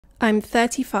I'm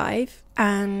 35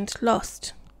 and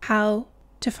lost. How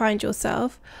to find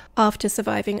yourself after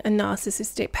surviving a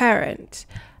narcissistic parent.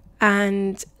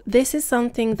 And this is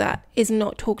something that is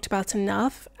not talked about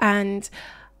enough. And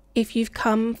if you've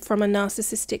come from a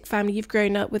narcissistic family, you've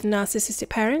grown up with narcissistic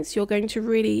parents, you're going to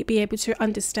really be able to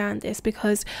understand this,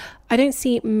 because I don't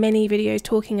see many videos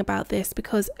talking about this.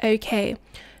 Because, okay,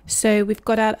 so we've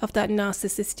got out of that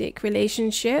narcissistic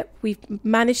relationship, we've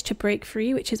managed to break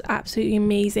free, which is absolutely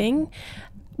amazing.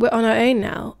 We're on our own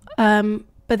now.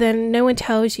 But then no one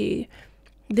tells you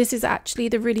this is actually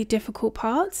the really difficult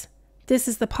part. This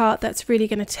is the part that's really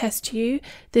going to test you.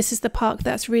 This is the part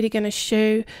that's really going to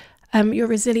show your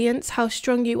resilience, how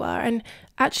strong you are, and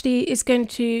actually is going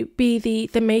to be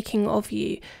the making of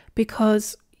you,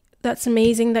 because that's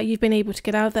amazing that you've been able to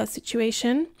get out of that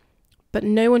situation. But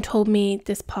no one told me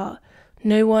this part.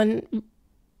 No one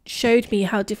showed me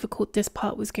how difficult this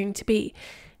part was going to be.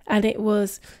 And it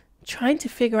was trying to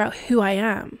figure out who I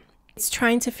am. It's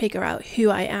trying to figure out who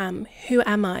I am. Who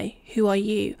am I? Who are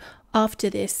you? After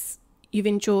this, you've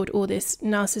endured all this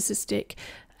narcissistic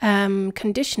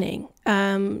conditioning,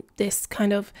 this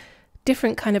kind of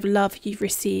different kind of love you've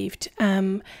received,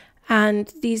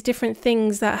 and these different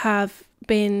things that have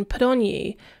been put on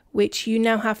you, which you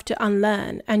now have to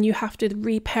unlearn, and you have to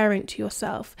reparent to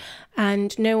yourself.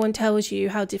 And no one tells you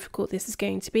how difficult this is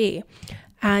going to be.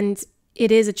 And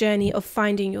it is a journey of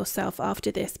finding yourself after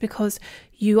this, because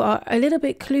you are a little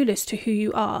bit clueless to who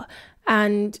you are.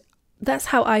 And that's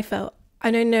how I felt.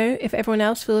 I don't know if everyone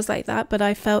else feels like that, but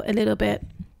I felt a little bit,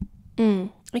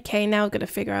 okay, now I've got to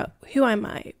figure out, who am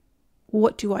I?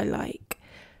 What do I like?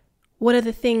 What are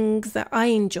the things that I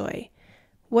enjoy?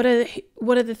 What are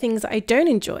the things that I don't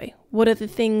enjoy? What are the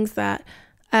things that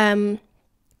I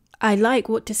like?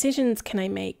 What decisions can I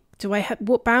make? Do I have,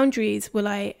 what boundaries will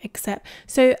I accept?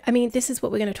 So, I mean, this is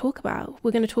what we're going to talk about.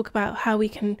 We're going to talk about how we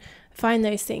can find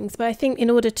those things. But I think in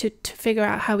order to figure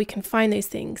out how we can find those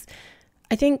things,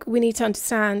 I think we need to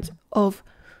understand of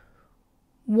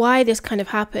why this kind of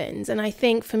happens. And I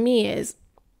think for me is,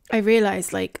 I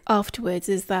realized like afterwards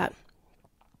is that,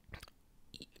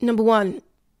 number one,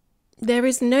 there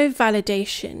is no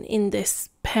validation in this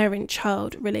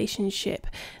parent-child relationship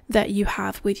that you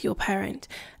have with your parent.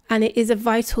 And it is a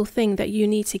vital thing that you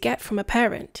need to get from a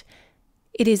parent.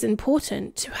 It is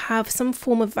important to have some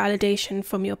form of validation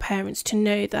from your parents to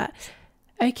know that,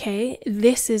 okay,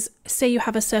 this is, say you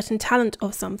have a certain talent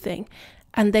of something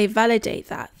and they validate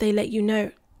that. They let you know,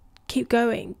 keep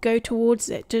going, go towards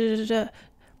it. Da, da, da, da.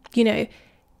 You know,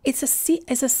 it's a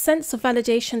sense of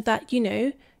validation that, you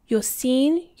know, you're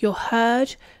seen, you're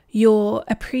heard, you're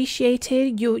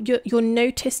appreciated, you're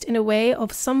noticed in a way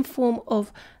of some form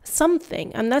of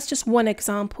something. And that's just one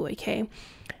example, okay?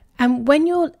 And when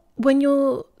you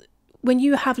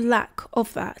have lack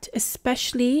of that,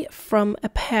 especially from a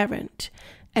parent,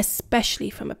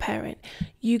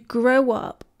 you grow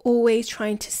up always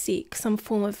trying to seek some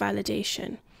form of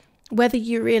validation, whether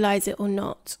you realize it or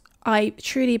not. I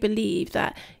truly believe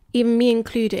that, even me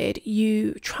included,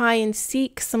 you try and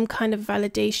seek some kind of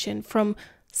validation from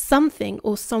something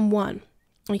or someone,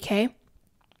 okay?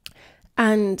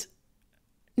 And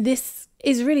this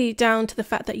is really down to the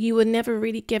fact that you were never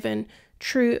really given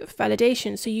true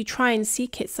validation, so you try and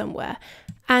seek it somewhere.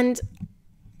 And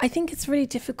I think it's really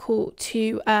difficult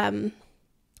to, I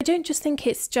don't just think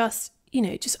it's just, you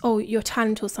know, just, oh, your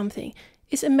talent or something.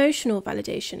 It's emotional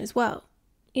validation as well.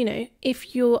 You know,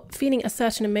 if you're feeling a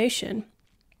certain emotion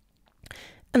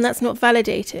and that's not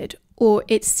validated, or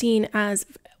it's seen as,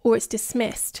 or it's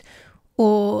dismissed,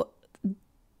 or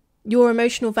your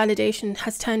emotional validation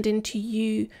has turned into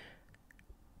you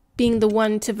being the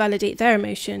one to validate their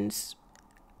emotions,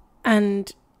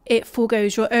 and it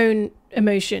forgoes your own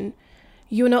emotion,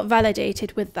 you're not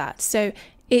validated with that. So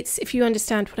it's, if you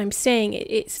understand what I'm saying,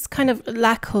 it's kind of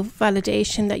lack of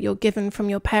validation that you're given from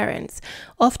your parents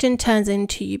often turns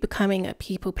into you becoming a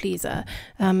people pleaser.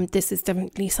 This is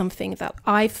definitely something that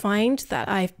I find that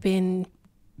I've been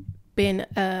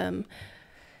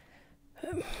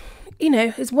you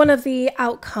know, is one of the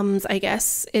outcomes, I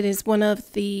guess. It is one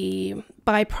of the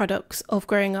byproducts of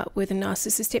growing up with a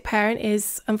narcissistic parent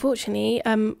is, unfortunately,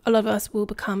 a lot of us will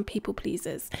become people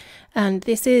pleasers. And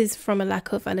this is from a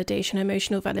lack of validation,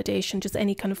 emotional validation, just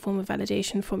any kind of form of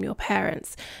validation from your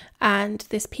parents. And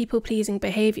this people pleasing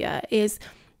behavior is,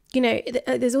 you know,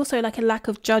 there's also like a lack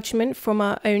of judgment from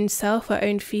our own self, our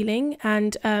own feeling.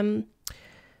 And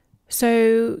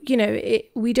so, you know,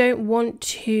 we don't want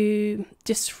to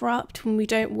disrupt, and we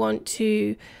don't want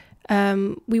to,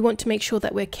 we want to make sure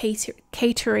that we're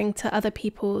catering to other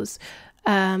people's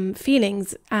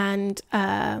feelings, and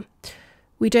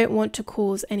we don't want to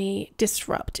cause any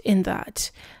disrupt in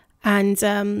that.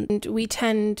 And we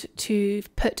tend to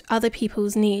put other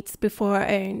people's needs before our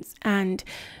own, and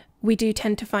we do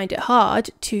tend to find it hard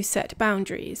to set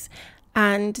boundaries.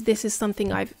 And this is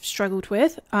something I've struggled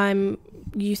with. I'm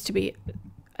used to be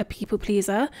a people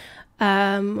pleaser.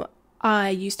 I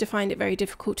used to find it very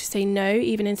difficult to say no,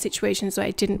 even in situations that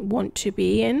I didn't want to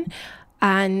be in.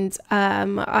 And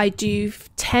I do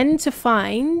tend to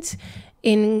find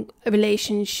in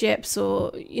relationships,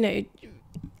 or, you know,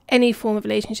 any form of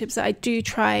relationships, that I do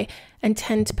try and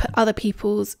tend to put other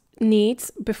people's needs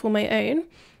before my own.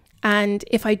 And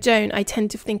if I don't, I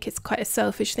tend to think it's quite a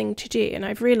selfish thing to do. And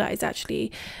I've realized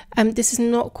actually this is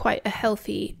not quite a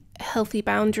healthy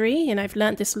boundary. And I've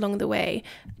learned this along the way,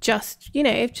 just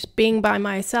being by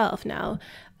myself now.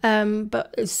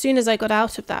 But as soon as I got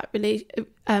out of that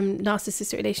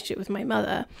narcissistic relationship with my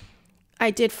mother, I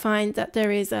did find that there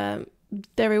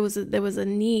was a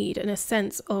need and a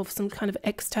sense of some kind of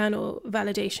external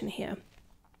validation here.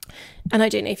 And I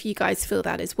don't know if you guys feel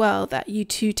that as well, that you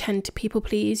too tend to people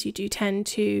please, you do tend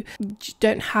to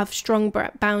don't have strong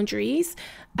boundaries.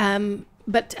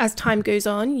 But as time goes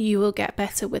on, you will get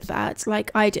better with that,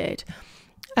 like I did.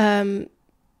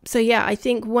 So yeah, I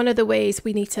think one of the ways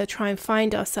we need to try and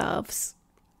find ourselves,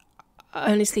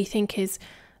 I honestly think, is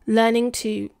learning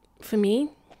to, for me,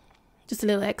 just a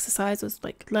little exercise was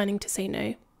like learning to say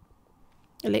no.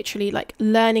 Literally, like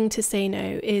learning to say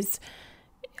no is,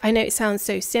 I know it sounds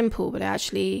so simple, but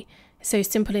actually so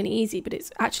simple and easy, but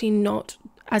it's actually not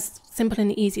as simple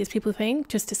and easy as people think,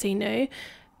 just to say no.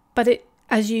 But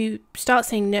as you start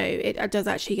saying no, it does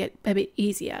actually get a bit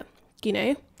easier, you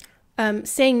know.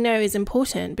 Saying no is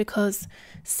important, because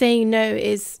saying no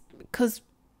is because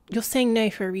you're saying no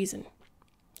for a reason.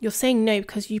 You're saying no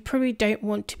because you probably don't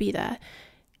want to be there.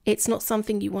 It's not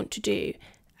something you want to do.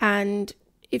 And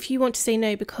if you want to say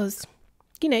no because,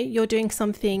 you know, you're doing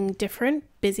something different,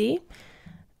 busy,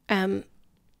 and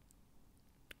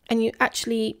you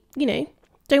actually, you know,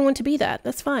 don't want to be there,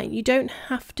 that's fine. You don't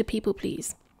have to people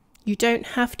please. You don't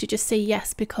have to just say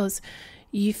yes because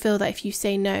you feel that if you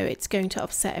say no, it's going to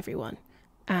upset everyone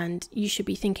and you should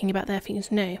be thinking about their feelings.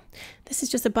 No, this is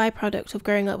just a byproduct of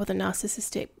growing up with a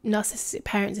narcissistic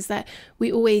parents, is that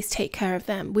we always take care of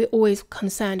them. We're always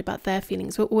concerned about their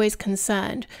feelings. We're always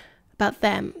concerned about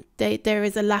them. There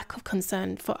is a lack of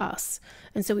concern for us.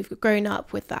 And so we've grown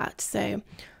up with that. So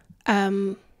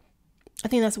I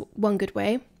think that's one good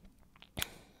way.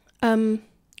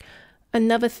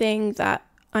 Another thing that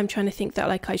I'm trying to think that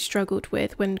like I struggled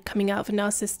with when coming out of a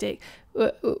narcissistic,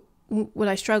 what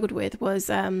I struggled with was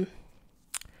I'm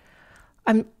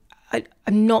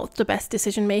not the best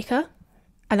decision maker.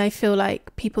 And I feel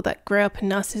like people that grow up in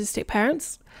narcissistic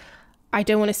parents, I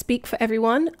don't want to speak for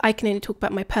everyone. I can only talk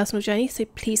about my personal journey. So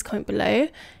please comment below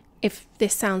if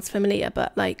this sounds familiar,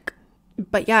 but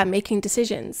yeah, making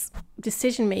decision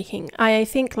making. I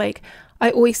think like I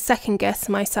always second guess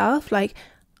myself. Like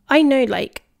I know,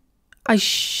 like I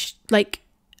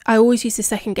always used to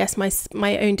second guess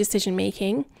my own decision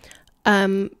making,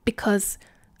 because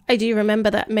I do remember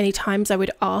that many times I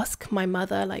would ask my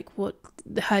mother like what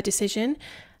her decision,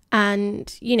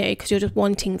 and you know, because you're just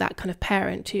wanting that kind of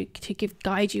parent to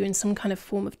guide you in some kind of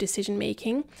form of decision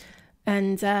making.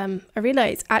 And I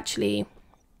realized actually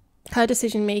her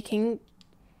decision making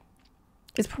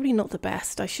is probably not the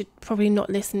best. I should probably not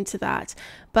listen to that.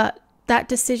 But that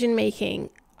decision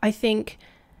making, I think,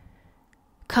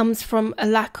 comes from a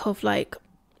lack of like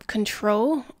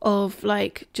control of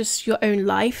like just your own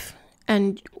life,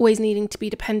 and always needing to be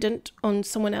dependent on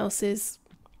someone else's.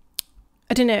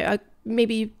 I don't know,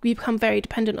 maybe we become very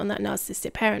dependent on that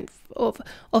narcissistic parent of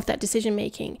that decision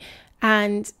making.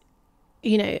 And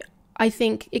you know, I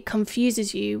think it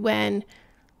confuses you when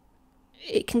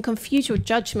it can confuse your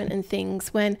judgment and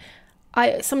things. When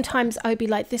sometimes I'd be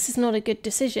like, this is not a good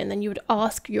decision, then you would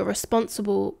ask your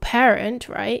responsible parent,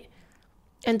 right?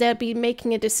 And they'll be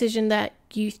making a decision that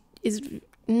is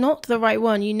not the right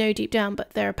one, you know, deep down, but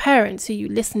they're a parent, so you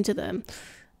listen to them.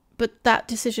 But that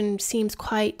decision seems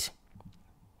quite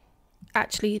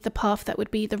actually the path that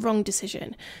would be the wrong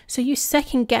decision. So you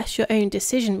second guess your own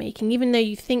decision making, even though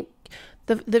you think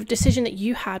the decision that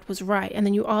you had was right, and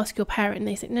then you ask your parent and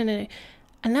they say no.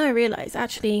 And now I realize,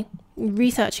 actually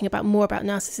researching more about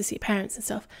narcissistic parents and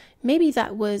stuff, maybe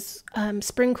that was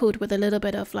sprinkled with a little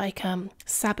bit of like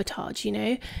sabotage, you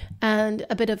know, and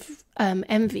a bit of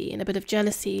envy and a bit of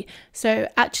jealousy. So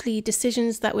actually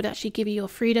decisions that would actually give you your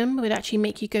freedom, would actually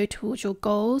make you go towards your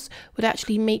goals, would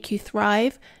actually make you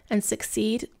thrive and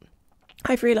succeed,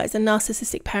 I've realized a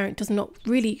narcissistic parent does not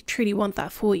really truly want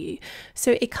that for you.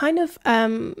 So it kind of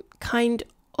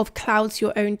of clouds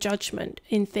your own judgment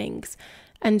in things.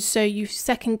 And so you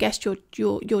second guessed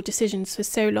your decisions for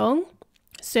so long.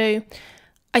 So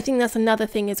I think that's another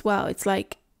thing as well. It's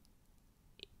like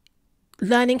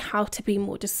learning how to be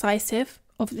more decisive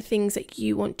of the things that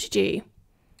you want to do,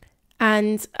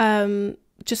 and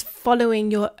just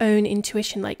following your own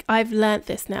intuition. Like, I've learnt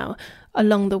this now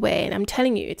along the way, and I'm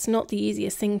telling you, it's not the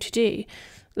easiest thing to do.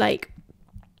 Like,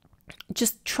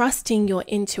 just trusting your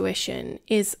intuition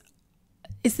is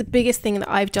the biggest thing that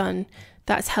I've done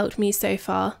that's helped me so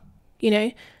far, you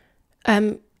know.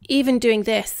 Even doing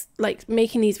this, like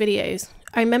making these videos,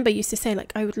 I remember I used to say,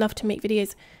 like, I would love to make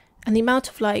videos, and the amount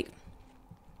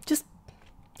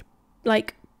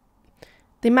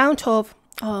of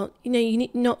oh, you know,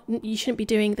 you shouldn't be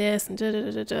doing this, and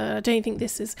I don't think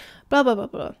this is blah blah blah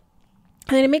blah,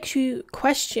 and then it makes you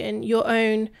question your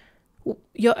own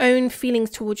feelings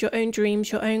towards your own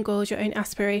dreams, your own goals, your own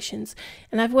aspirations.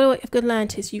 And what I've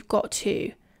learned is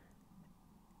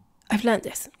I've learned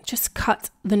this, just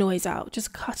cut the noise out,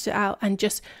 just cut it out, and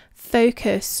just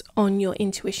focus on your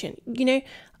intuition. You know,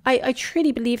 I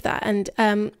truly believe that, and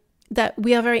that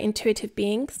we are very intuitive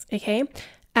beings, okay?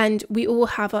 And we all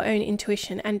have our own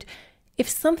intuition. And if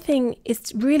something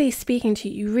is really speaking to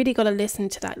you, you really got to listen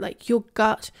to that. Like, your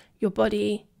gut, your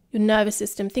body, your nervous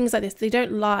system, things like this, they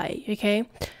don't lie, okay?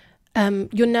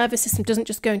 Your nervous system doesn't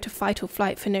just go into fight or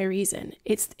flight for no reason.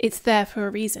 It's there for a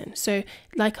reason. So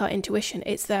like our intuition,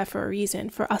 it's there for a reason,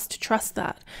 for us to trust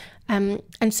that. And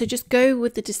so just go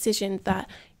with the decision that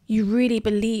you really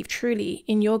believe truly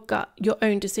in your gut, your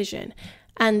own decision.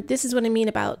 And this is what I mean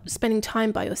about spending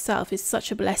time by yourself is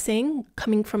such a blessing,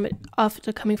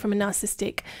 after coming from a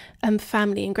narcissistic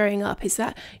family and growing up, is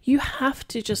that you have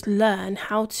to just learn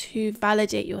how to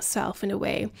validate yourself in a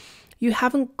way. You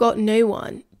haven't got no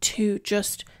one to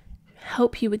just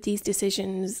help you with these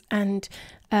decisions, and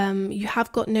you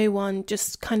have got no one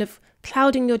just kind of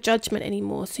clouding your judgment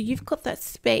anymore. So you've got that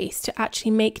space to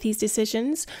actually make these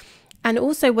decisions. And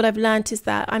also what I've learned is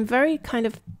that I'm very kind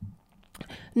of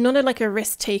not a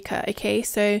risk taker, okay?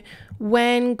 So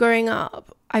when growing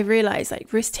up, I realized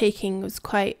like risk taking was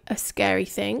quite a scary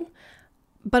thing.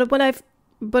 But what I've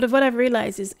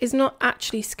realized is not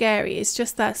actually scary. It's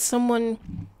just that someone,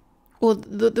 or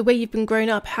the way you've been grown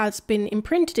up, has been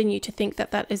imprinted in you to think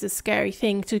that that is a scary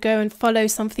thing, to go and follow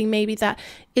something maybe that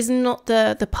is not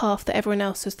the path that everyone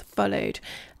else has followed.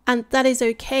 And that is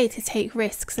okay to take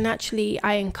risks. And actually,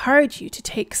 I encourage you to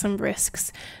take some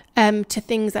risks to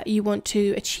things that you want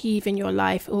to achieve in your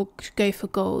life or go for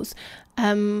goals.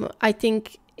 I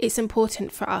think it's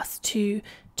important for us to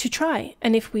try.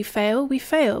 And if we fail, we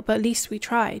fail, but at least we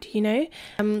tried, you know?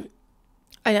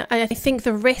 I think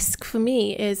the risk for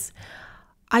me is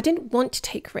I didn't want to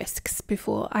take risks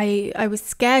before. I was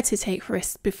scared to take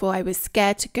risks before. I was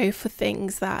scared to go for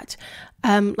things that,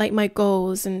 like my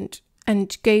goals, and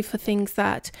go for things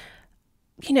that,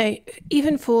 you know,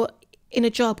 even for in a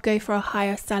job, go for a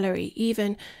higher salary,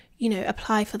 even, you know,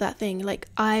 apply for that thing. Like,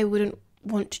 I wouldn't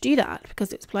want to do that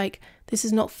because it's like, this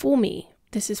is not for me.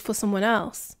 This is for someone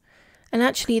else. And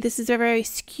actually, this is a very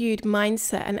skewed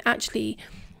mindset. And actually,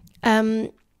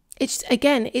 it's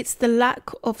the lack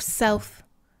of self.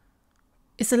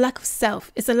 It's a lack of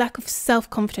self. It's a lack of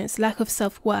self-confidence, lack of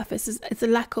self-worth. It's a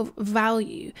lack of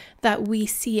value that we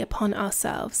see upon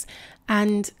ourselves.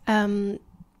 And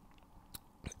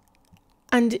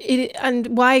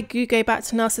why you go back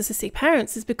to narcissistic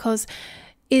parents is because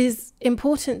it is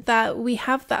important that we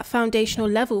have that foundational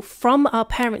level from our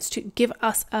parents to give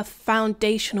us a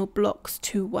foundational blocks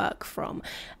to work from.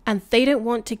 And they don't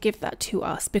want to give that to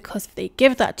us, because if they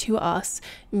give that to us,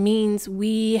 means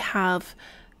we're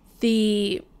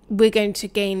going to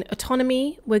gain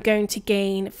autonomy, we're going to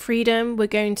gain freedom, we're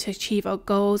going to achieve our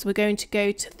goals, we're going to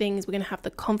go to things, we're going to have the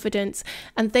confidence,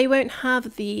 and they won't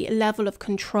have the level of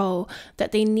control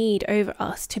that they need over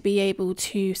us to be able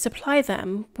to supply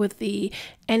them with the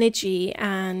energy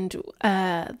and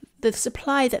the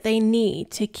supply that they need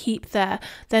to keep their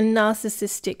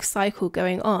narcissistic cycle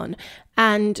going on.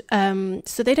 And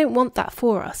so they don't want that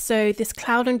for us. So this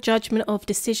cloud and judgment of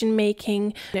decision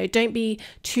making, you know, don't be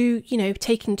too, you know,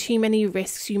 taking too many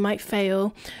risks, you might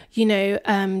fail, you know,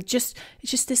 just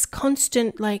this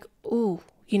constant like, oh,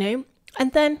 you know.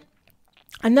 And then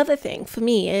another thing for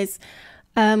me is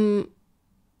I'm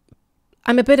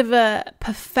a bit of a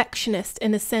perfectionist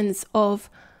in the sense of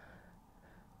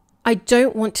I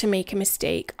don't want to make a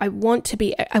mistake. I want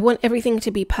everything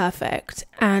to be perfect.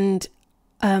 And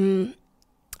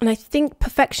I think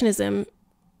perfectionism,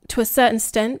 to a certain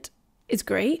extent, is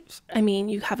great. I mean,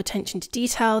 you have attention to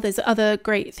detail. There's other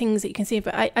great things that you can see.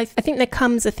 But I think there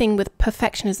comes a thing with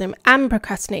perfectionism and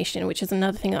procrastination, which is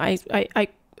another thing that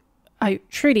I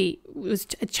truly was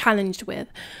challenged with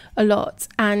a lot.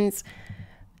 And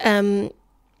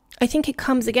I think it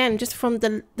comes again just from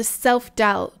the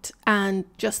self-doubt and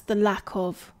just the lack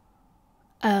of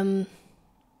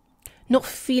not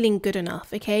feeling good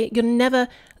enough. Okay, you're never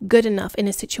good enough in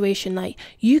a situation. Like,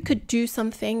 you could do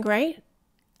something, right?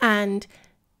 And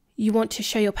you want to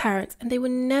show your parents, and they'd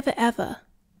never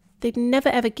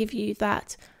ever give you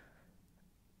that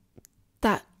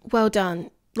well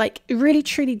done, like really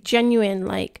truly genuine,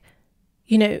 like,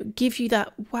 you know, give you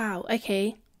that, wow,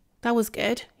 okay, that was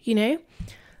good, you know.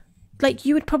 Like,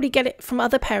 you would probably get it from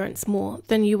other parents more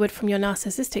than you would from your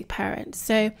narcissistic parents.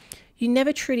 So you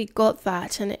never truly got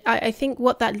that. And I think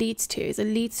what that leads to is it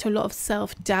leads to a lot of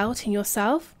self-doubt in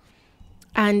yourself.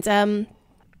 And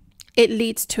it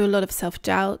leads to a lot of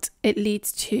self-doubt. It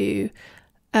leads to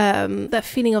that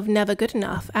feeling of never good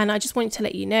enough. And I just wanted to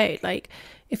let you know, like,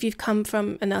 if you've come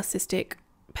from a narcissistic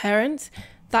parent,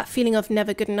 that feeling of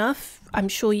never good enough, I'm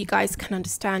sure you guys can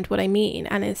understand what I mean.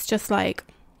 And it's just like,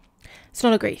 it's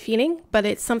not a great feeling, but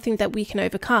it's something that we can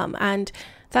overcome. And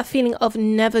that feeling of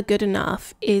never good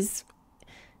enough is,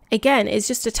 again, is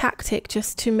just a tactic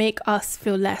just to make us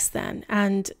feel less than,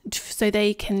 and so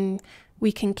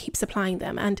we can keep supplying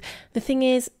them. And the thing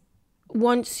is,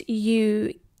 once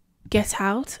you get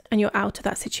out and you're out of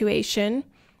that situation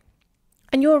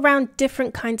and you're around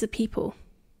different kinds of people,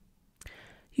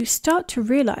 you start to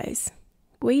realize,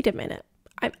 wait a minute,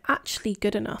 I'm actually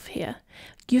good enough here.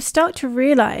 You start to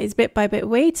realize bit by bit,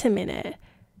 wait a minute,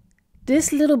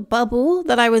 this little bubble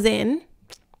that I was in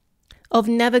of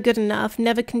never good enough,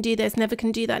 never can do this, never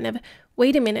can do that, never,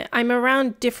 wait a minute, I'm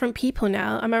around different people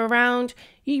now. I'm around,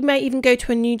 you might even go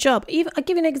to a new job. I'll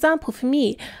give you an example. For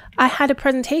me, I had a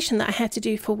presentation that I had to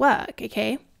do for work,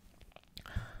 okay?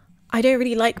 I don't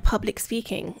really like public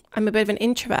speaking. I'm a bit of an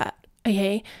introvert,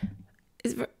 okay?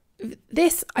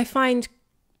 This I find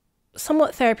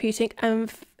somewhat therapeutic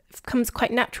and comes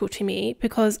quite natural to me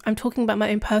because I'm talking about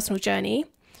my own personal journey.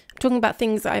 I'm talking about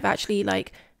things that I've actually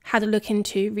like had a look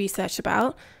into, researched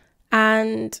about,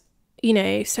 and you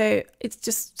know, so it's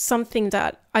just something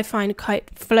that I find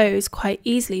flows quite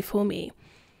easily for me.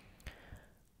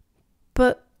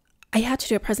 But I had to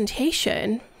do a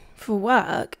presentation for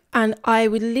work, and I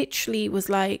literally was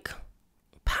like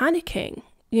panicking,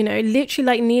 you know, literally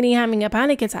like nearly having a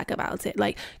panic attack about it,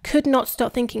 like could not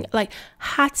stop thinking, like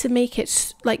had to make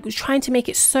it, like trying to make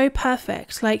it so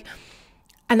perfect, like,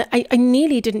 and I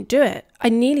nearly didn't do it.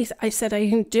 I said I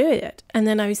didn't do it. And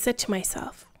then I said to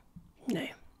myself, no,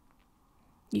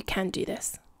 you can do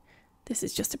this. This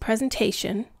is just a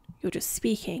presentation. You're just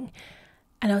speaking.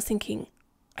 And I was thinking,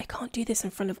 I can't do this in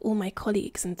front of all my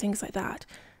colleagues and things like that.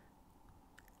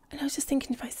 And I was just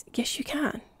thinking, yes, you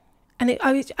can. And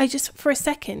I just, for a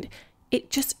second, it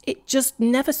just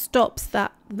never stops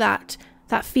that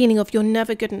feeling of you're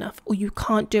never good enough or you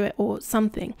can't do it or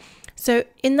something. So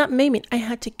in that moment, I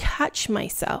had to catch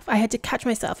myself. I just catch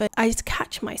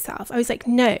myself. I was like,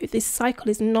 no, this cycle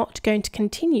is not going to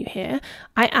continue here.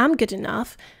 I am good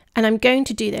enough and I'm going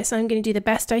to do this. I'm going to do the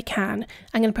best I can.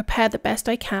 I'm going to prepare the best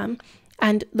I can.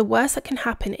 And the worst that can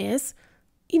happen is,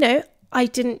 you know, I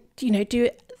didn't, you know, do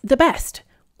it the best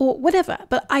or whatever.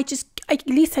 But at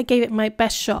least I gave it my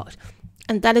best shot.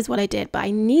 And that is what I did. But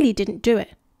I nearly didn't do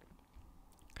it.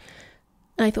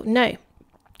 And I thought, no.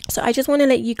 So I just want to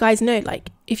let you guys know, like,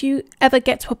 if you ever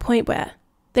get to a point where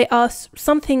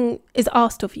something is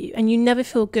asked of you and you never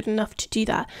feel good enough to do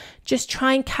that, just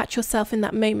try and catch yourself in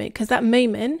that moment, because that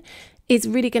moment is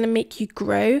really going to make you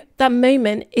grow. That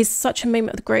moment is such a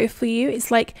moment of growth for you.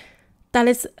 It's like that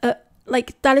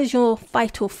is your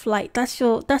fight or flight. That's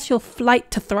your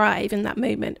flight to thrive in that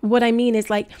moment. What I mean is,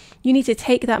 like, you need to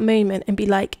take that moment and be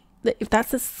like, if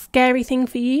that's a scary thing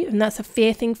for you and that's a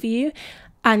fear thing for you,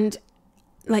 and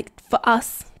like for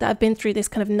us that have been through this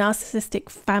kind of narcissistic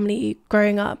family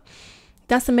growing up,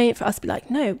 that's the moment for us to be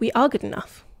like, no, we are good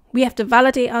enough. We have to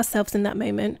validate ourselves in that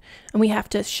moment, and we have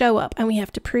to show up and we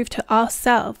have to prove to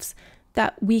ourselves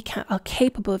that we are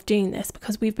capable of doing this,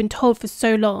 because we've been told for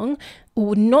so long,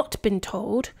 or not been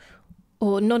told,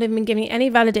 or not even giving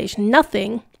any validation,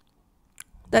 nothing,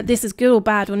 that this is good or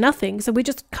bad or nothing. So we're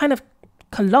just kind of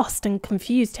lost and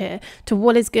confused here to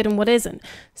what is good and what isn't.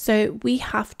 So we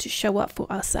have to show up for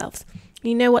ourselves.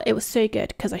 You know what? It was so good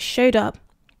because I showed up,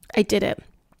 I did it,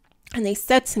 and they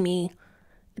said to me,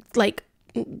 like,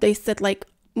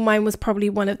 mine was probably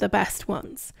one of the best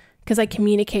ones because I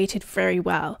communicated very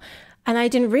well. And I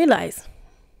didn't realize,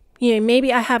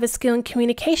 maybe I have a skill in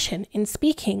communication, in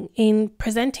speaking, in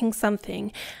presenting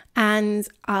something, and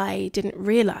I didn't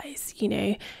realize,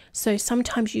 So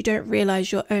sometimes you don't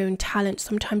realize your own talent.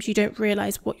 Sometimes you don't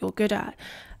realize what you're good at,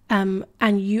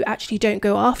 and you actually don't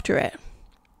go after it.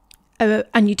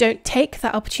 And you don't take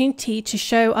that opportunity to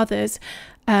show others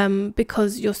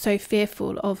because you're so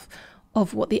fearful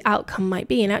of what the outcome might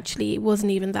be. And actually, it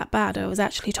wasn't even that bad. I was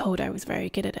actually told I was very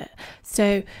good at it.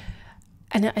 So,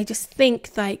 and I just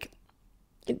think like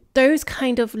those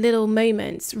kind of little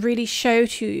moments really show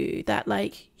to you that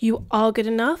like you are good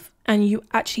enough and you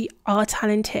actually are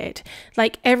talented.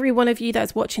 Like every one of you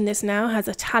that's watching this now has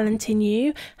a talent in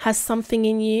you, has something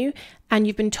in you, and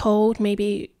you've been told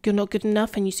maybe you're not good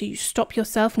enough, and you stop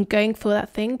yourself from going for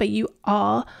that thing, but you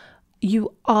are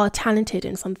talented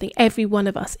in something. Every one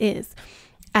of us is.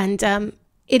 And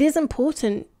it is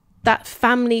important, that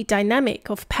family dynamic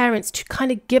of parents, to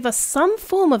kind of give us some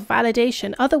form of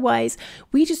validation. Otherwise,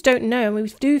 we just don't know.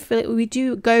 And we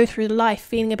do go through life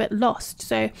feeling a bit lost.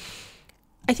 So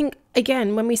I think,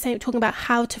 again, when talking about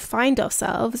how to find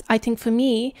ourselves, I think for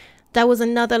me, that was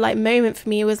another like moment for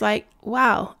me. It was like,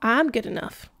 wow, I am good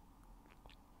enough.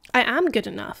 I am good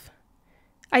enough.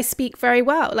 I speak very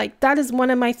well. Like that is one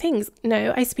of my things.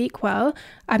 No, I speak well.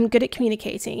 I'm good at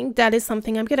communicating. That is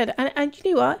something I'm good at. And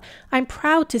you know what? I'm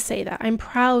proud to say that. I'm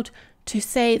proud to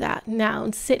say that now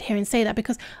and sit here and say that,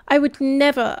 because I would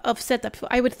never have said that before.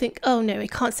 I would think, oh no, I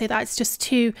can't say that. It's just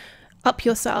too up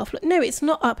yourself. No, it's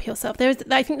not up yourself.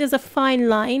 I think there's a fine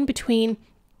line between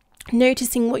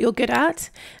noticing what you're good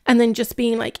at and then just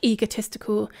being like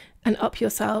egotistical and up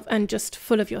yourself and just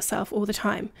full of yourself all the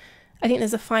time. I think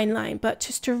there's a fine line, but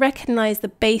just to recognize the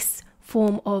base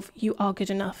form of you are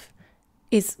good enough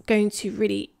is going to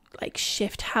really like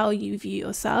shift how you view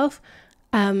yourself,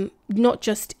 not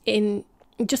just in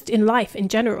life in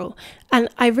general. And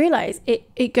I realize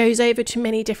it goes over to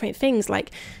many different things,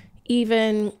 like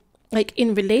even like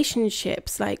in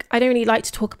relationships. Like I don't really like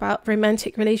to talk about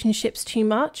romantic relationships too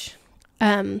much,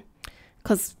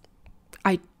 because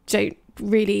I don't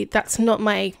really, that's not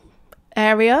my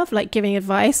area of like giving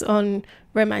advice on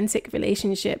romantic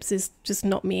relationships, is just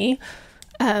not me.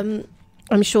 I'm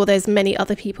sure there's many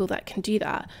other people that can do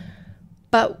that.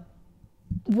 But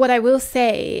what I will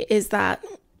say is that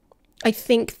I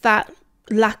think that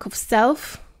lack of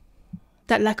self,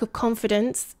 that lack of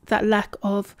confidence, that lack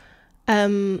of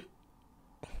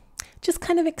just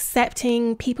kind of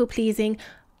accepting, people pleasing,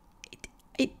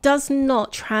 it does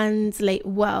not translate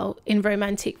well in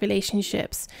romantic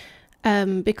relationships.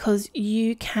 Because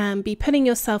you can be putting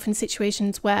yourself in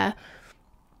situations where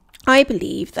I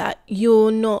believe that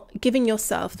you're not giving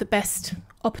yourself the best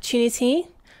opportunity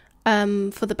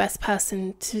for the best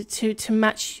person to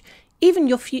match even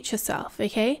your future self,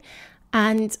 okay?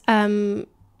 And,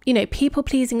 people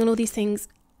pleasing and all these things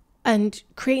and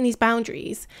creating these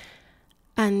boundaries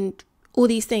and all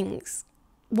these things.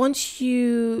 Once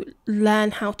you learn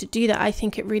how to do that, I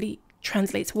think it really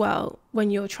translates well when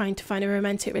you're trying to find a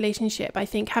romantic relationship. I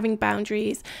think having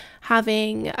boundaries,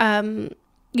 having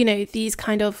these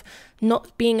kind of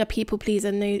not being a people pleaser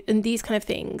and these kind of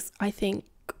things, I think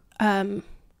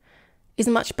is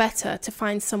much better to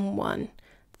find someone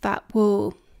that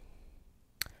will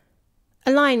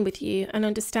align with you and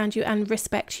understand you and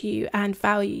respect you and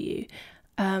value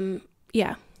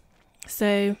you.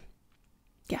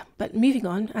 But moving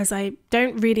on, as I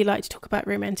don't really like to talk about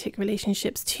romantic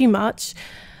relationships too much.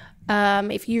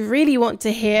 If you really want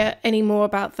to hear any more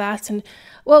about that, and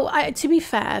to be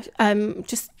fair,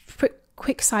 just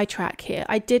quick sidetrack here.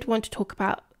 I did want to talk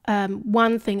about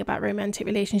one thing about romantic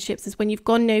relationships is when you've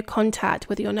gone no contact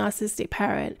with your narcissistic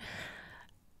parent,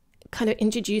 kind of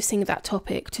introducing that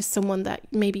topic to someone that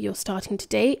maybe you're starting to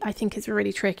date, I think is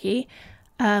really tricky.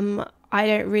 I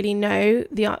don't really know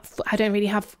I don't really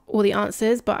have all the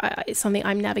answers, but it's something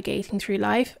I'm navigating through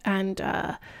life, and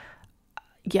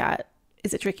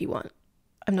it's a tricky one.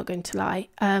 I'm not going to lie.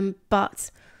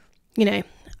 But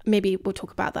maybe we'll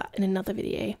talk about that in another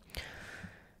video.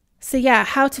 So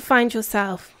how to find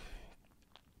yourself.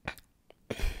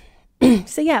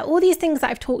 So all these things that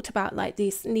I've talked about, like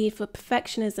this need for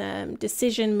perfectionism,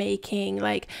 decision making,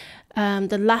 like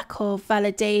the lack of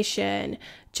validation,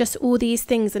 just all these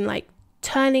things, and like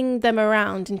turning them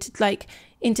around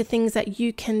into things that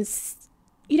you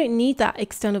don't need that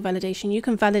external validation. You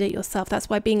can validate yourself. That's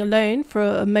why being alone for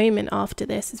a moment after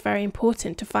this is very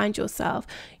important to find yourself.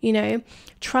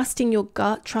 Trusting your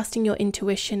gut, trusting your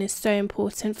intuition is so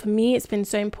important. For me, it's been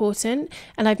so important,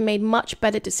 and I've made much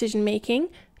better decision making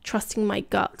trusting my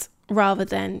gut rather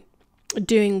than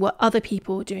doing what other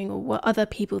people are doing or what other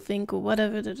people think or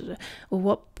whatever, or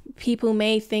what people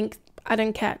may think I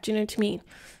don't care. Do you know what I mean?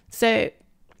 So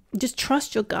just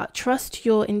trust your gut, trust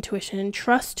your intuition, and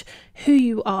trust who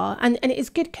you are. And it is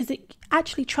good because it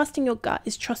actually, trusting your gut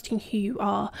is trusting who you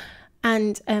are.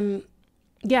 And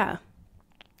yeah.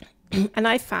 And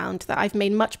I found that I've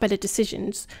made much better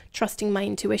decisions trusting my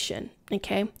intuition.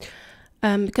 Okay.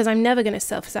 Because I'm never going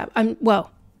to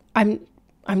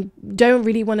I don't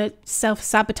really want to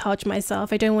self-sabotage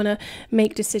myself. I don't want to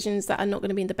make decisions that are not going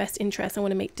to be in the best interest. I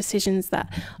want to make decisions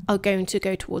that are going to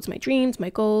go towards my dreams, my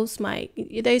goals,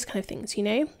 those kind of things, you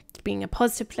know, being a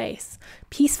positive place,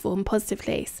 peaceful and positive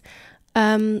place.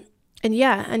 And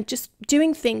just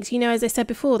doing things, you know, as I said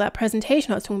before, that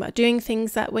presentation I was talking about, doing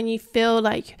things that when you feel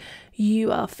like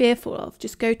you are fearful of,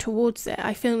 just go towards it.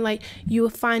 I feel like you will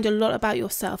find a lot about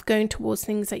yourself going towards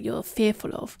things that you're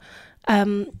fearful of.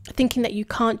 Thinking that you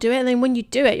can't do it, and then when you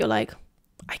do it, you're like,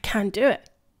 I can do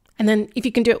it. And then if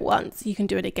you can do it once, you can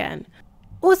do it again.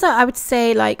 Also, I would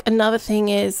say, like, another thing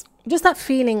is just that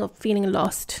feeling of feeling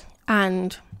lost,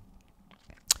 and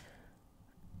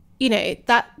you know,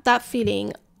 that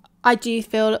feeling. I do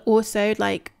feel also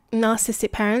like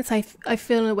narcissistic parents, I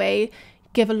feel in a way,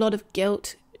 give a lot of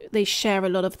guilt. They share a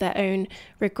lot of their own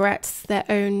regrets, their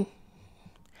own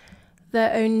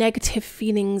negative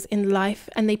feelings in life,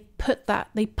 and they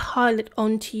pile it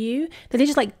onto you. They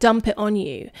just like dump it on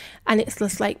you, and it's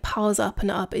just like piles up and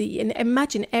up. And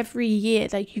imagine every year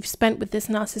that you've spent with this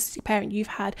narcissistic parent, you've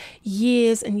had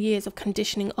years and years of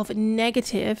conditioning of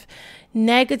negative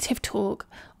talk,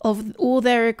 of all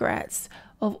their regrets,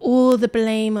 of all the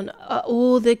blame, and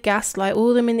all the gaslight,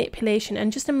 all the manipulation.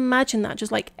 And just imagine that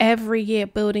just like every year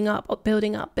building up.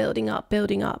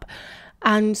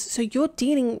 And so you're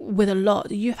dealing with a lot.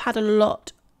 You've had a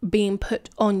lot being put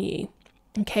on you.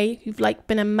 Okay. You've like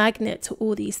been a magnet to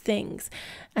all these things.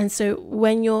 And so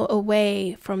when you're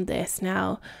away from this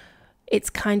now, it's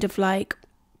kind of like,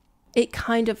 it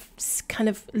kind of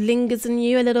lingers in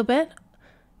you a little bit.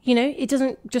 You know, it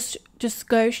doesn't just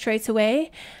go straight away.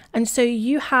 And so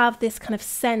you have this kind of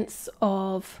sense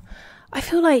of, I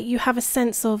feel like you have a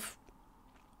sense of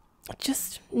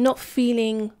just not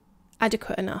feeling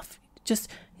adequate enough. Just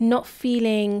not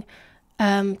feeling,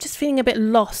 just feeling a bit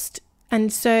lost.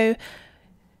 And so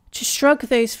to shrug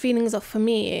those feelings off for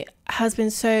me has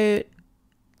been so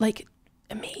like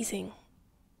amazing.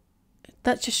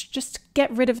 That just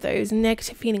get rid of those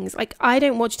negative feelings. Like, I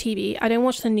don't watch TV, I don't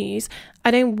watch the news,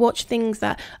 I don't watch things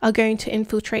that are going to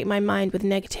infiltrate my mind with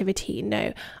negativity.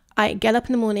 No, I get up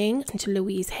in the morning, listen to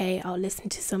Louise Hay, I'll listen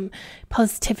to some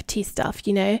positivity stuff,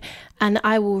 you know, and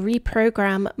I will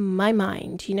reprogram my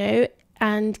mind, you know,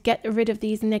 and get rid of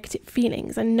these negative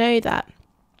feelings, and know that,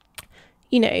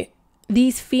 you know,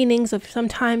 these feelings of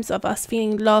sometimes of us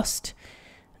feeling lost,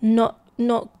 not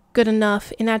good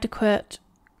enough, inadequate,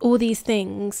 all these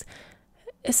things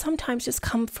sometimes just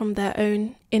come from their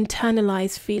own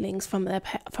internalized feelings from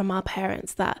our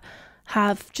parents that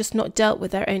have just not dealt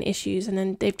with their own issues, and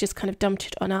then they've just kind of dumped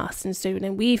it on us. And so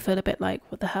then we feel a bit like,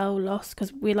 what the hell, lost,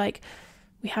 because we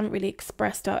haven't really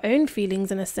expressed our own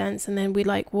feelings in a sense, and then we're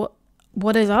like,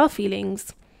 what is our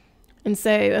feelings? And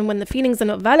so, and when the feelings are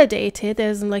not validated,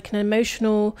 there's like it's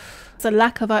a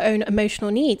lack of our own emotional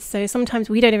needs. So sometimes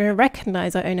we don't even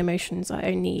recognize our own emotions, our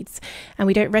own needs. And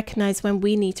we don't recognize when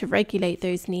we need to regulate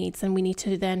those needs. And we need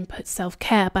to then put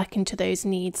self-care back into those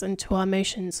needs and to our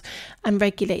emotions and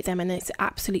regulate them. And it's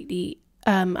absolutely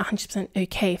 100%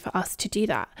 okay for us to do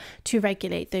that, to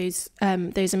regulate those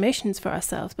emotions for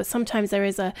ourselves. But sometimes there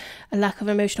is a lack of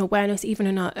emotional awareness even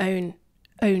in our own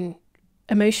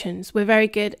emotions. We're very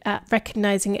good at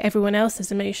recognizing everyone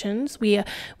else's emotions. We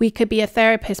could be a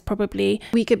therapist, probably.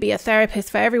 We could be a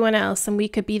therapist for everyone else, and we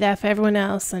could be there for everyone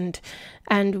else, and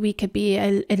we could be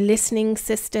a listening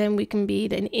system. We can be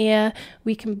an ear.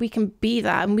 We can be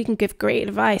that, and we can give great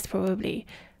advice, probably.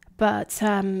 But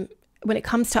when it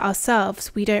comes to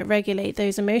ourselves, we don't regulate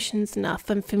those emotions enough.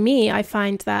 And for me, I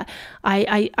find that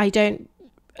I don't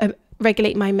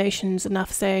regulate my emotions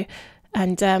enough. So,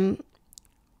 and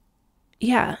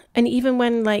yeah, and even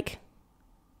when like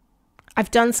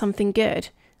I've done something good,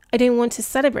 I don't want to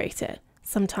celebrate it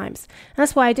sometimes. And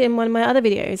that's why I did in one of my other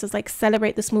videos, I was like,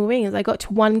 celebrate the small wins. I got to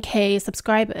 1K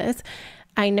subscribers.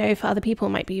 I know for other people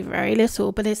it might be very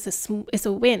little, but it's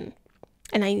a win.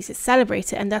 And I need to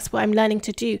celebrate it. And that's what I'm learning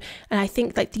to do. And I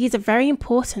think like these are very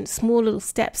important small little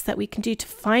steps that we can do to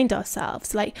find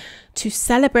ourselves, like to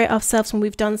celebrate ourselves when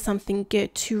we've done something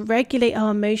good, to regulate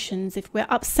our emotions. If we're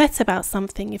upset about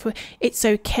something, it's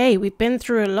okay. We've been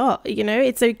through a lot, you know,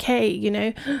 it's okay. You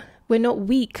know, we're not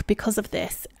weak because of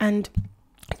this. And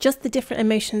just the different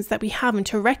emotions that we have, and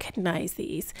to recognize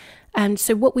these And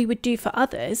so what we would do for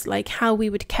others, like how we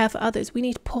would care for others, we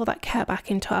need to pour that care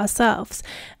back into ourselves.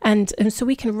 And so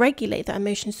we can regulate that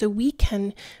emotion, so we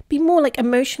can be more like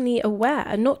emotionally aware,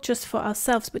 and not just for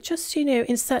ourselves, but just, you know,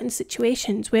 in certain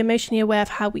situations, we're emotionally aware of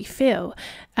how we feel.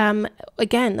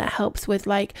 Again, that helps with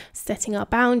like setting our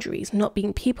boundaries, not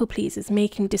being people pleasers,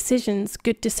 making decisions,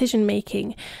 good decision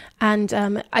making. And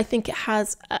I think it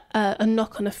has a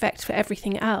knock-on effect for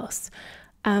everything else.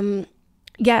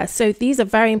 Yeah, so these are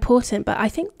very important, but I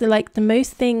think the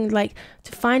most thing, like,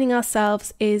 to finding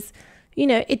ourselves is, you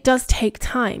know, it does take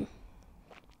time.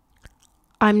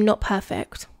 I'm not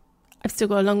perfect. I've still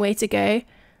got a long way to go,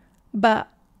 but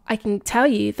I can tell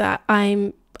you that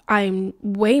I'm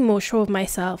way more sure of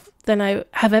myself than I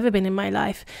have ever been in my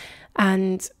life.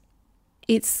 And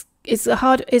it's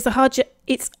hard,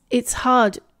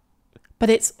 but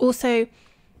it's also,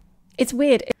 it's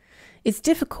weird. It's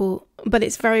difficult, but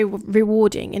it's very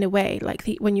rewarding in a way. Like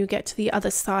when you get to the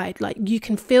other side, like you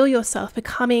can feel yourself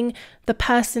becoming the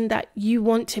person that you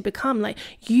want to become. Like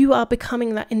you are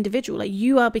becoming that individual. Like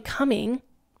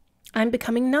I'm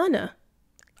becoming Nana.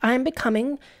 I'm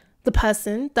becoming the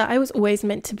person that I was always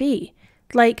meant to be.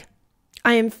 Like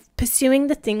I am pursuing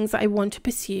the things that I want to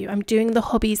pursue. I'm doing the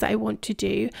hobbies that I want to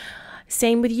do.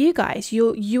 Same with you guys.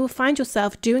 You will find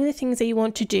yourself doing the things that you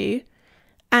want to do,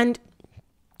 and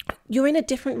you're in a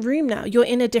different room now. You're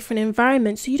in a different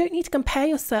environment. So you don't need to compare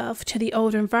yourself to the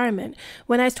older environment.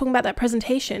 When I was talking about that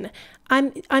presentation,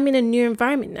 I'm in a new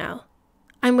environment now.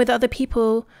 I'm with other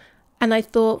people, and I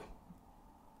thought,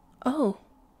 oh,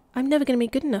 I'm never going to be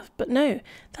good enough. But no,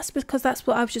 that's because that's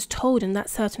what I was just told in that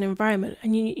certain environment.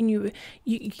 And you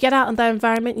get out of that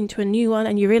environment into a new one,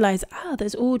 and you realize,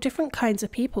 there's all different kinds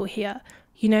of people here.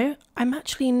 You know, I'm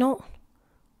actually not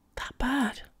that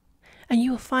bad. And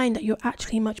you will find that you're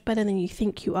actually much better than you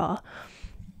think you are.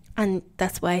 And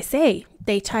that's why I say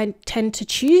they tend to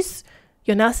choose,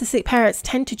 your narcissistic parents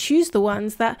tend to choose the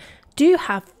ones that do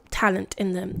have talent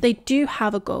in them. They do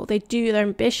have a goal. They're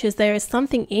ambitious. There is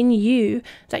something in you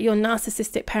that your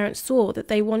narcissistic parents saw that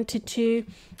they wanted to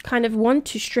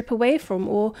strip away from,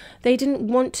 or they didn't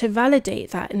want to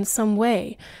validate that in some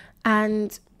way.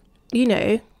 And, you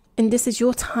know, and this is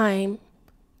your time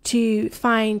to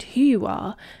find who you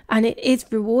are, and it is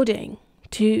rewarding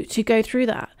to go through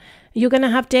that. You're going to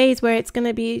have days where it's going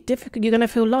to be difficult. You're going to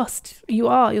feel lost. You're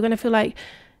going to feel like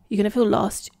you're going to feel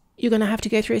lost. You're going to have to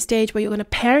go through a stage where you're going to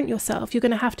parent yourself. You're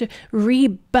going to have to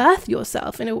rebirth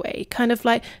yourself in a way, kind of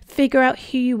like figure out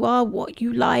who you are, what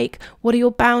you like, what are your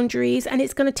boundaries, and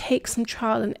it's going to take some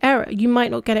trial and error. You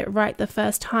might not get it right the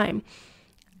first time.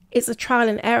 It's a trial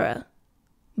and error,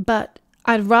 but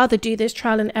I'd rather do this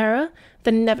trial and error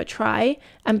than never try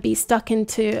and be stuck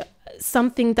into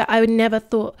something that I would never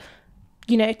thought,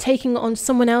 you know, taking on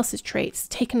someone else's traits,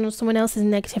 taking on someone else's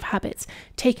negative habits,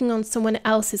 taking on someone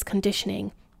else's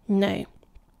conditioning. No,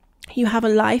 you have a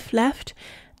life left,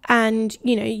 and,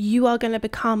 you know, you are going to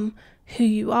become who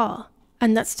you are.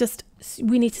 And that's just,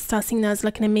 we need to start seeing that as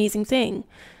like an amazing thing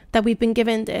that we've been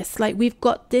given this, like we've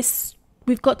got to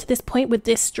this point with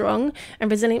this strong and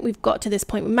resilient. We've got to this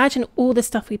point. Imagine all the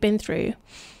stuff we've been through.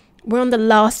 We're on the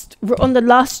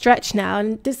last stretch now.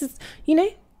 And this is, you know,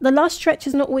 the last stretch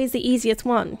is not always the easiest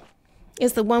one.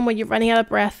 It's the one where you're running out of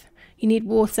breath. You need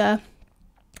water.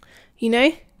 You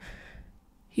know,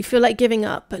 you feel like giving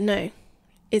up, but no,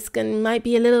 might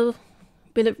be a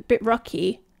bit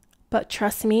rocky, but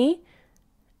trust me,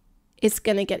 it's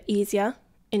going to get easier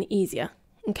and easier.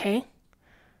 Okay.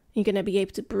 You're going to be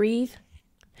able to breathe.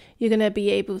 You're going to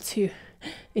be able to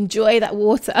enjoy that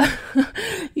water.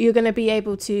 You're going to be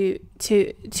able to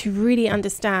really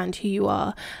understand who you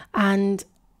are. And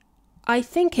I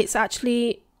think it's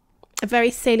actually a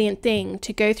very salient thing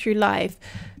to go through life,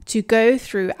 to go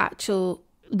through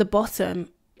the bottom,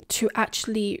 to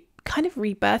actually kind of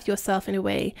rebirth yourself in a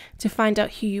way, to find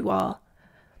out who you are.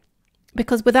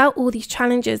 Because without all these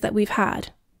challenges that we've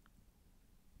had,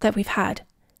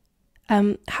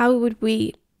 how would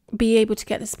we be able to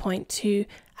get this point to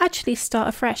actually start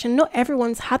afresh? And not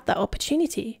everyone's had that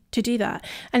opportunity to do that.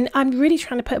 And I'm really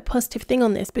trying to put a positive thing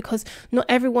on this, because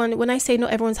when I say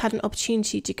not everyone's had an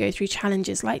opportunity to go through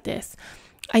challenges like this,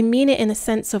 I mean it in a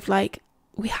sense of like,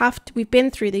 we've been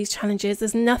through these challenges.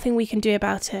 There's nothing we can do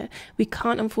about it. We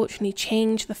can't, unfortunately,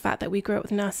 change the fact that we grew up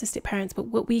with narcissistic parents, but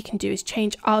what we can do is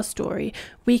change our story.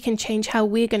 We can change how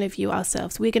we're going to view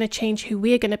ourselves. We're going to change who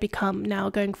we're going to become now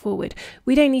going forward.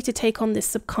 We don't need to take on this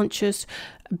subconscious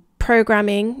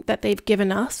programming that they've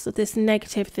given us, this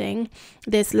negative thing,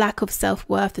 this lack of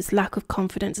self-worth, this lack of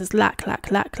confidence, this lack.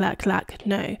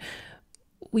 No,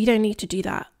 we don't need to do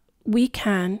that. We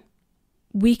can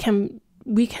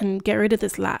we can get rid of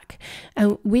this lack,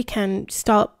 and we can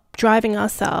start driving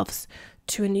ourselves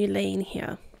to a new lane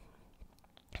here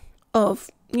of,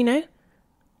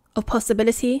 of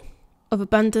possibility, of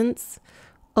abundance,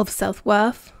 of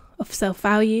self-worth, of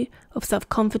self-value, of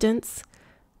self-confidence.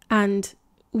 And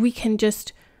we can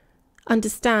just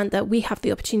understand that we have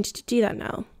the opportunity to do that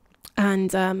now.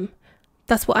 And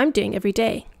that's what I'm doing every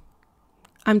day.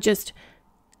 I'm just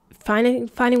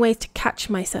finding ways to catch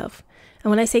myself. And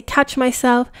when I say catch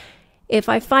myself, if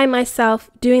I find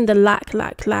myself doing the lack,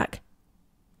 I'm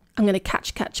going to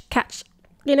catch, I'm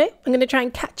going to try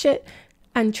and catch it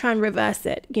and try and reverse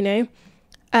it, because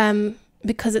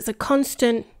it is a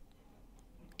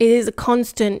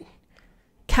constant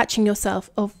catching yourself,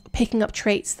 of picking up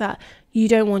traits that you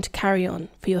don't want to carry on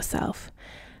for yourself.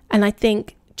 And I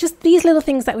think just these little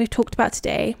things that we've talked about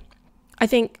today, I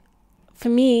think for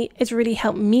me, it's really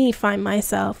helped me find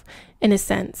myself in a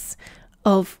sense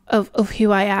of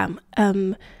who I am.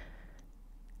 And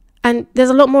there's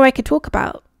a lot more I could talk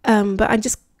about, but I'm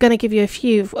just going to give you a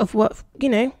few of what,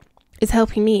 is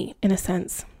helping me in a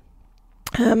sense.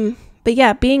 But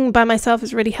yeah, being by myself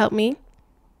has really helped me.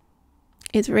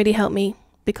 It's really helped me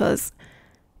because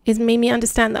it's made me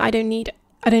understand that I don't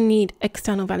need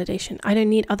external validation. I don't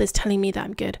need others telling me that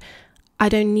I'm good. I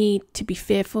don't need to be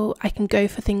fearful. I can go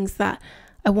for things that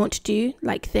I want to do,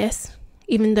 like this,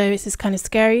 even though this is kind of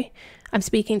scary. I'm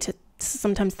speaking to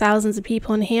sometimes thousands of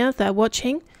people in here that are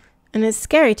watching, and it's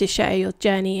scary to share your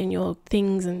journey and your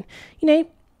things. And,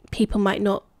 people might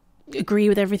not agree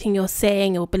with everything you're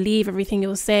saying or believe everything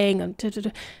you're saying.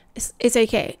 And it's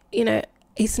okay.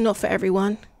 It's not for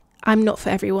everyone. I'm not for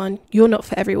everyone. You're not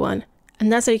for everyone.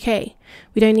 And that's okay.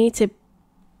 We don't need to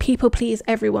people please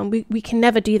everyone. We can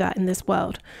never do that in this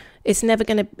world. It's never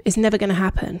gonna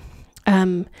happen.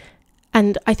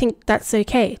 And I think that's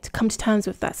okay. To come to terms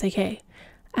with that's okay.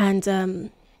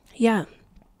 And yeah.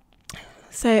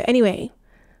 So anyway,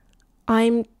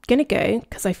 I'm gonna go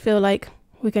because I feel like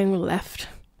we're going left,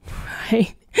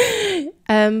 right?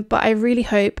 But I really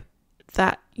hope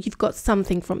that you've got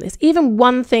something from this. Even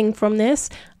one thing from this,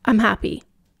 I'm happy,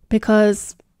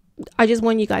 because I just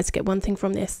want you guys to get one thing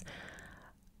from this.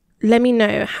 Let me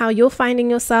know how you're finding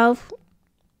yourself.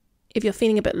 If you're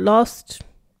feeling a bit lost,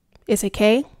 it's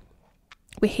okay.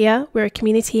 We're here. We're a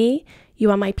community.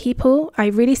 You are my people. I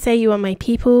really say you are my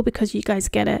people because you guys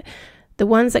get it. The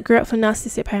ones that grew up from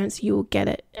narcissistic parents, you will get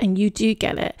it, and you do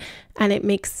get it. And it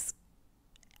makes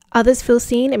others feel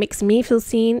seen. It makes me feel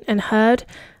seen and heard.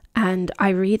 And I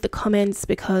read the comments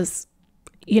because,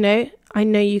 I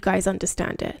know you guys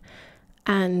understand it.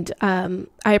 And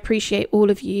I appreciate all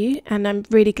of you. And I'm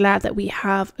really glad that we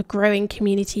have a growing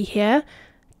community here,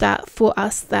 that for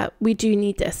us, that we do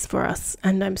need this for us.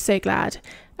 And I'm so glad.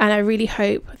 And I really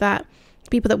hope that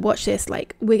people that watch this,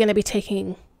 we're going to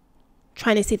be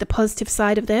trying to see the positive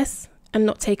side of this and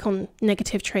not take on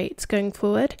negative traits going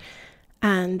forward.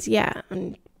 And yeah,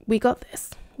 and we got this.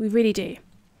 We really do.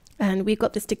 And we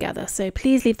got this together. So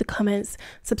please leave the comments,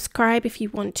 subscribe if you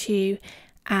want to.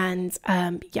 And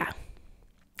yeah.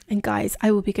 And guys,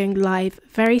 I will be going live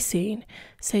very soon,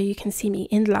 so you can see me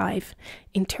in live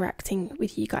interacting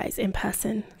with you guys in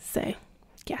person. So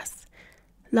yes,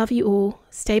 love you all.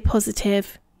 Stay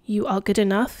positive. You are good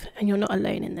enough and you're not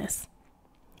alone in this.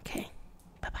 Okay.